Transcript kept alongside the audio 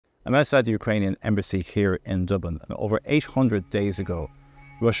I'm outside the Ukrainian embassy here in Dublin, and over 800 days ago,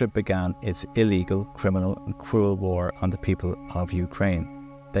 Russia began its illegal, criminal and cruel war on the people of Ukraine.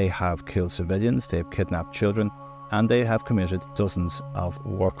 They have killed civilians, they have kidnapped children, and they have committed dozens of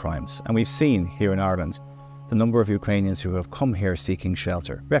war crimes. And we've seen here in Ireland the number of Ukrainians who have come here seeking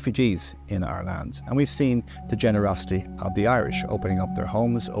shelter, refugees in our land. And we've seen the generosity of the Irish, opening up their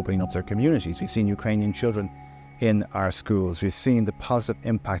homes, opening up their communities. We've seen Ukrainian children in our schools. We've seen the positive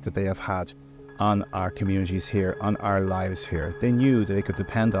impact that they have had on our communities here, on our lives here. They knew that they could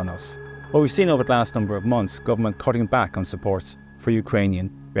depend on us. What we've seen over the last number of months, government cutting back on supports for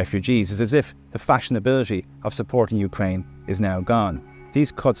Ukrainian refugees. It's as if the fashionability of supporting Ukraine is now gone.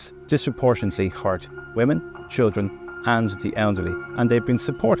 These cuts disproportionately hurt women, children and the elderly, and they've been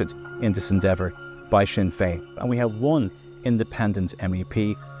supported in this endeavour by Sinn Féin. And we have one independent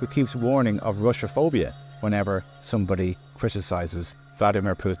MEP who keeps warning of Russophobia whenever somebody criticises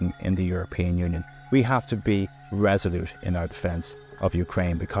Vladimir Putin in the European Union. We have to be resolute in our defence of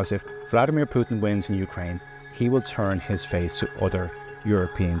Ukraine, because if Vladimir Putin wins in Ukraine, he will turn his face to other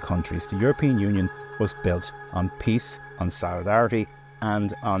European countries. The European Union was built on peace, on solidarity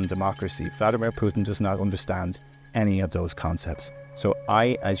and on democracy. Vladimir Putin does not understand any of those concepts. So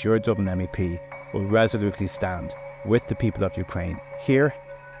I, as your Dublin MEP, will resolutely stand with the people of Ukraine, here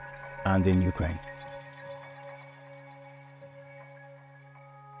and in Ukraine.